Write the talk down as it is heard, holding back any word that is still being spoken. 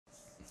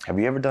Have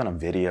you ever done a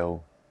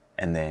video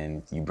and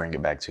then you bring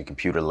it back to your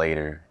computer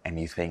later and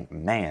you think,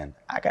 man,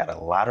 I got a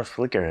lot of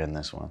flicker in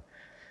this one.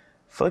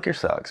 Flicker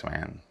sucks,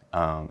 man.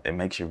 It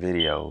makes your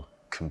video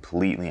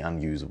completely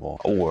unusable.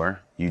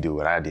 Or you do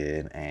what I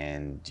did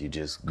and you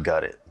just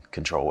gut it.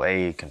 Control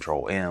A,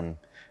 Control M,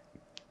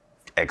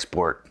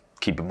 export,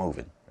 keep it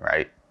moving,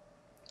 right?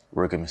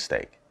 Rookie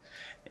mistake.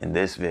 In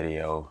this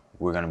video,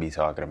 we're gonna be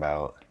talking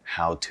about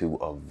how to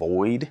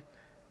avoid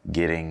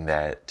getting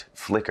that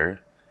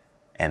flicker,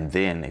 and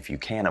then if you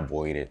can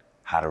avoid it,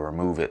 how to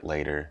remove it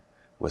later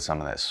with some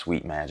of that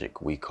sweet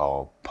magic we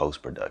call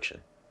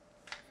post-production.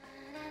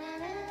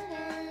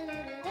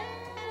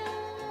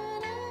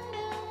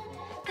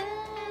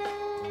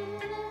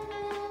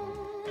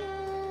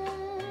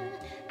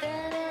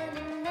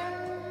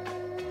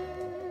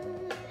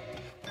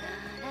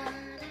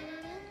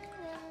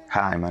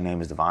 Hi, my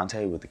name is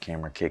Devante with the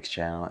Camera Kicks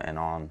channel, and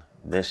on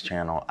this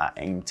channel, I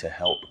aim to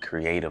help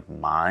creative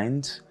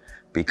minds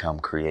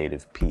become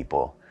creative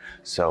people.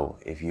 So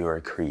if you're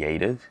a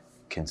creative,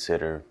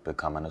 consider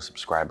becoming a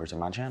subscriber to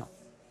my channel.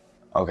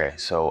 Okay,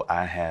 so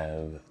I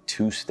have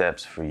 2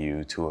 steps for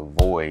you to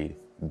avoid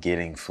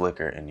getting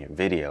flicker in your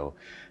video,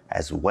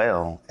 as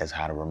well as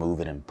how to remove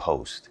it in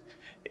post.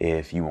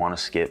 If you want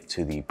to skip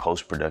to the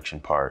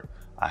post-production part,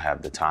 I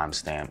have the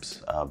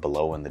timestamps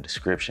below in the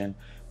description.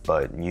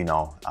 But you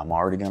know, I'm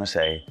already gonna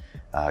say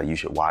you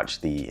should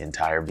watch the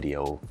entire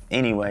video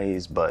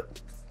anyways, but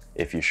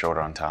if you're short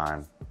on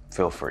time,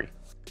 feel free.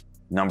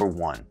 Number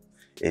 1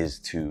 is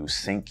to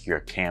sync your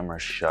camera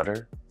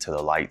shutter to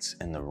the lights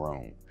in the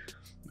room.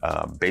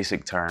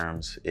 Basic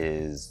terms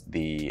is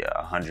the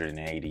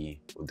 180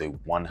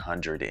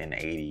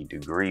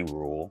 degree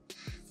rule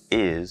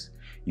is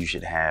you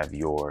should have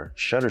your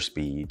shutter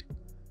speed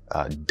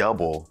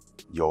double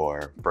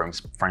your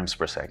frames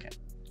per second.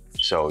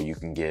 So you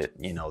can get,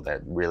 you know,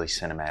 that really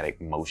cinematic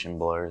motion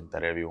blur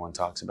that everyone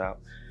talks about.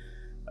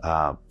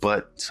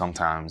 But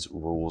sometimes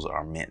rules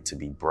are meant to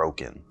be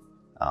broken.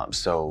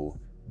 So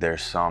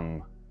there's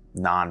some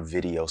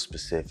non-video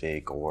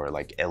specific or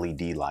like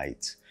LED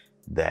lights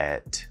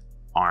that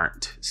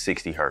aren't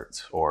 60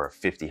 hertz or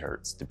 50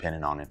 hertz,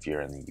 depending on if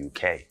you're in the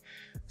UK.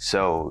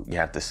 So you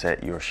have to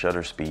set your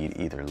shutter speed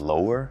either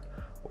lower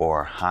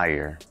or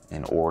higher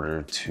in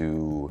order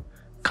to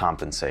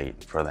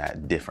compensate for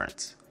that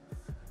difference.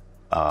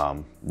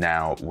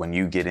 Now, when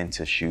you get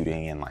into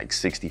shooting in like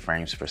 60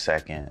 frames per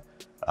second,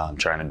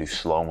 trying to do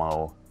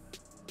slow-mo,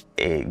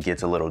 it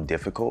gets a little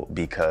difficult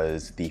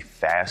because the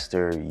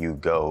faster you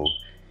go,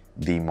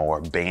 the more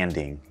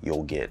banding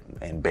you'll get.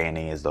 And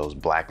banding is those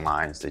black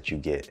lines that you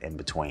get in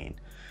between.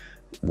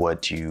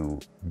 What you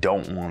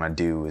don't want to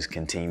do is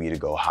continue to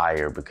go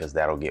higher because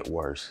that'll get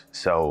worse.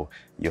 So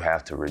you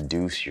have to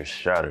reduce your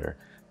shutter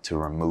to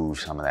remove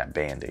some of that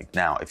banding.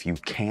 Now, if you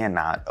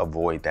cannot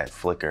avoid that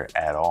flicker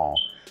at all,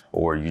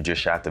 or you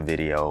just shot the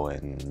video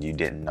and you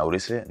didn't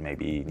notice it,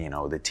 maybe, you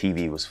know, the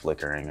TV was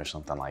flickering or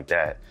something like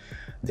that,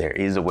 there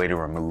is a way to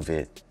remove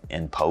it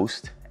in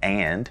post.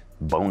 And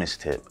bonus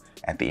tip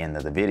at the end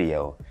of the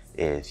video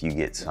is you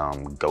get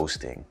some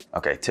ghosting.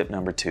 Okay, tip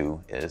number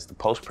 2 is the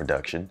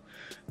post-production.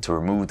 To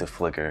remove the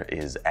flicker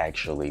is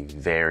actually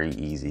very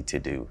easy to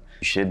do.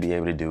 You should be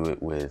able to do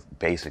it with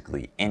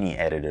basically any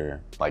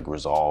editor like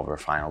Resolve or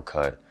Final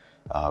Cut,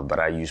 but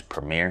I use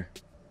Premiere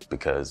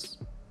because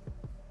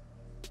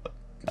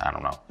I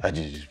don't know, I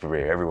just use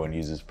Premiere. Everyone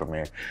uses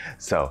Premiere.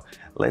 So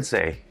let's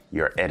say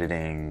you're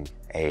editing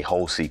a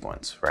whole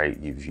sequence, right?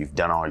 You've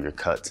done all your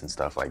cuts and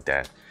stuff like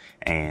that,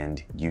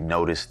 and you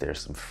notice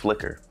there's some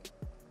flicker.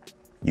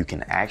 You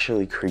can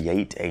actually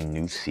create a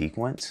new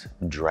sequence,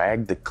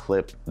 drag the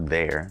clip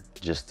there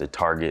just to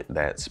target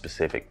that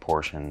specific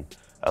portion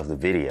of the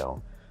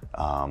video.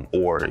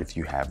 Or if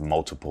you have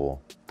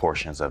multiple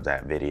portions of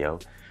that video,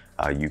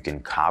 you can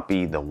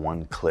copy the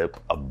one clip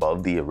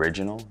above the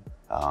original.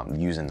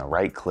 Using the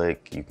right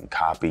click, you can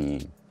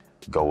copy,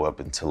 go up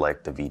and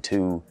select the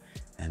V2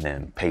 and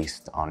then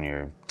paste on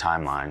your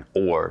timeline,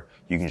 or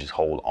you can just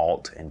hold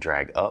Alt and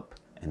drag up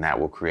and that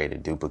will create a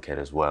duplicate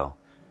as well.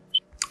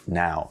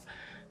 Now,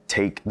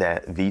 take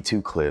that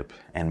V2 clip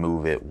and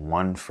move it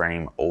 1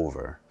 frame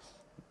over.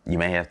 You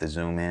may have to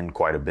zoom in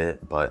quite a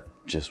bit, but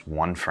just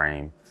 1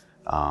 frame.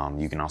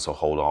 You can also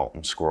hold Alt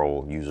and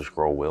scroll, use a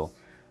scroll wheel.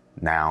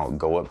 Now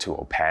go up to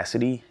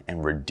opacity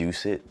and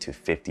reduce it to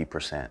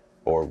 50%.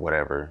 Or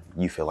whatever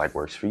you feel like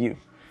works for you.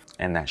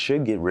 And that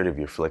should get rid of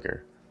your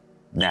flicker.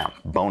 Now,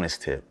 bonus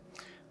tip.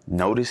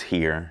 Notice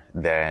here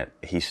that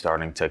he's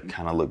starting to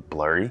kind of look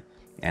blurry,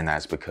 and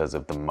that's because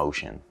of the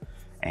motion.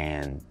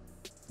 And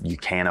you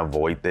can't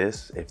avoid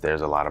this if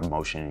there's a lot of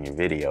motion in your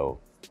video.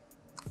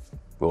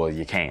 Well,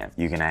 you can.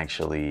 You can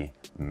actually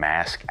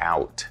mask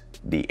out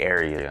the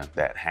area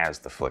that has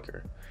the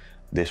flicker.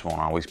 This won't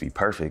always be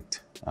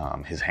perfect.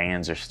 His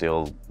hands are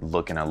still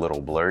looking a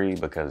little blurry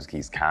because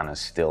he's kind of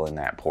still in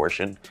that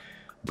portion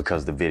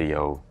because the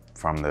video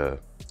from the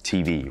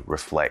TV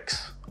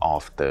reflects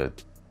off the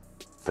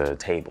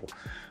table.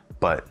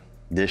 But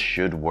this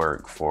should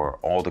work for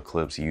all the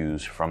clips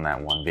used from that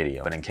one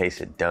video. But in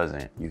case it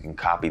doesn't, you can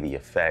copy the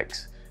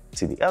effects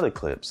to the other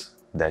clips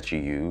that you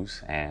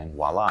use, and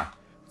voila,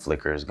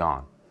 flicker is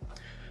gone.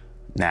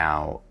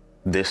 Now,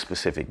 this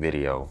specific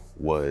video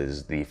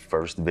was the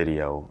first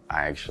video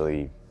I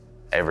actually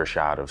ever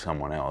shot of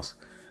someone else.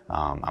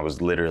 I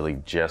was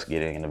literally just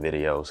getting into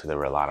video, so there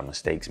were a lot of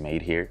mistakes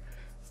made here.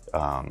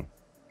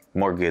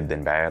 More good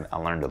than bad. I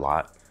learned a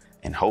lot,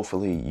 and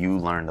hopefully you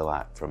learned a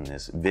lot from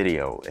this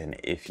video. And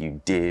if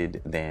you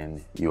did,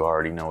 then you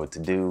already know what to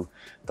do.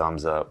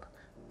 Thumbs up,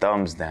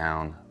 thumbs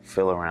down,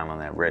 fill around on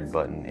that red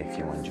button if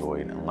you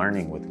enjoyed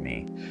learning with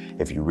me.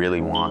 If you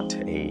really want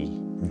a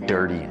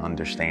dirty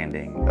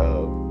understanding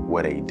of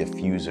what a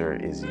diffuser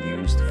is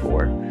used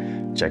for,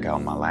 check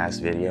out my last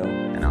video,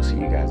 and I'll see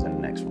you guys in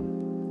the next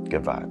one.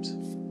 Good vibes.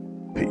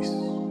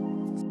 Peace.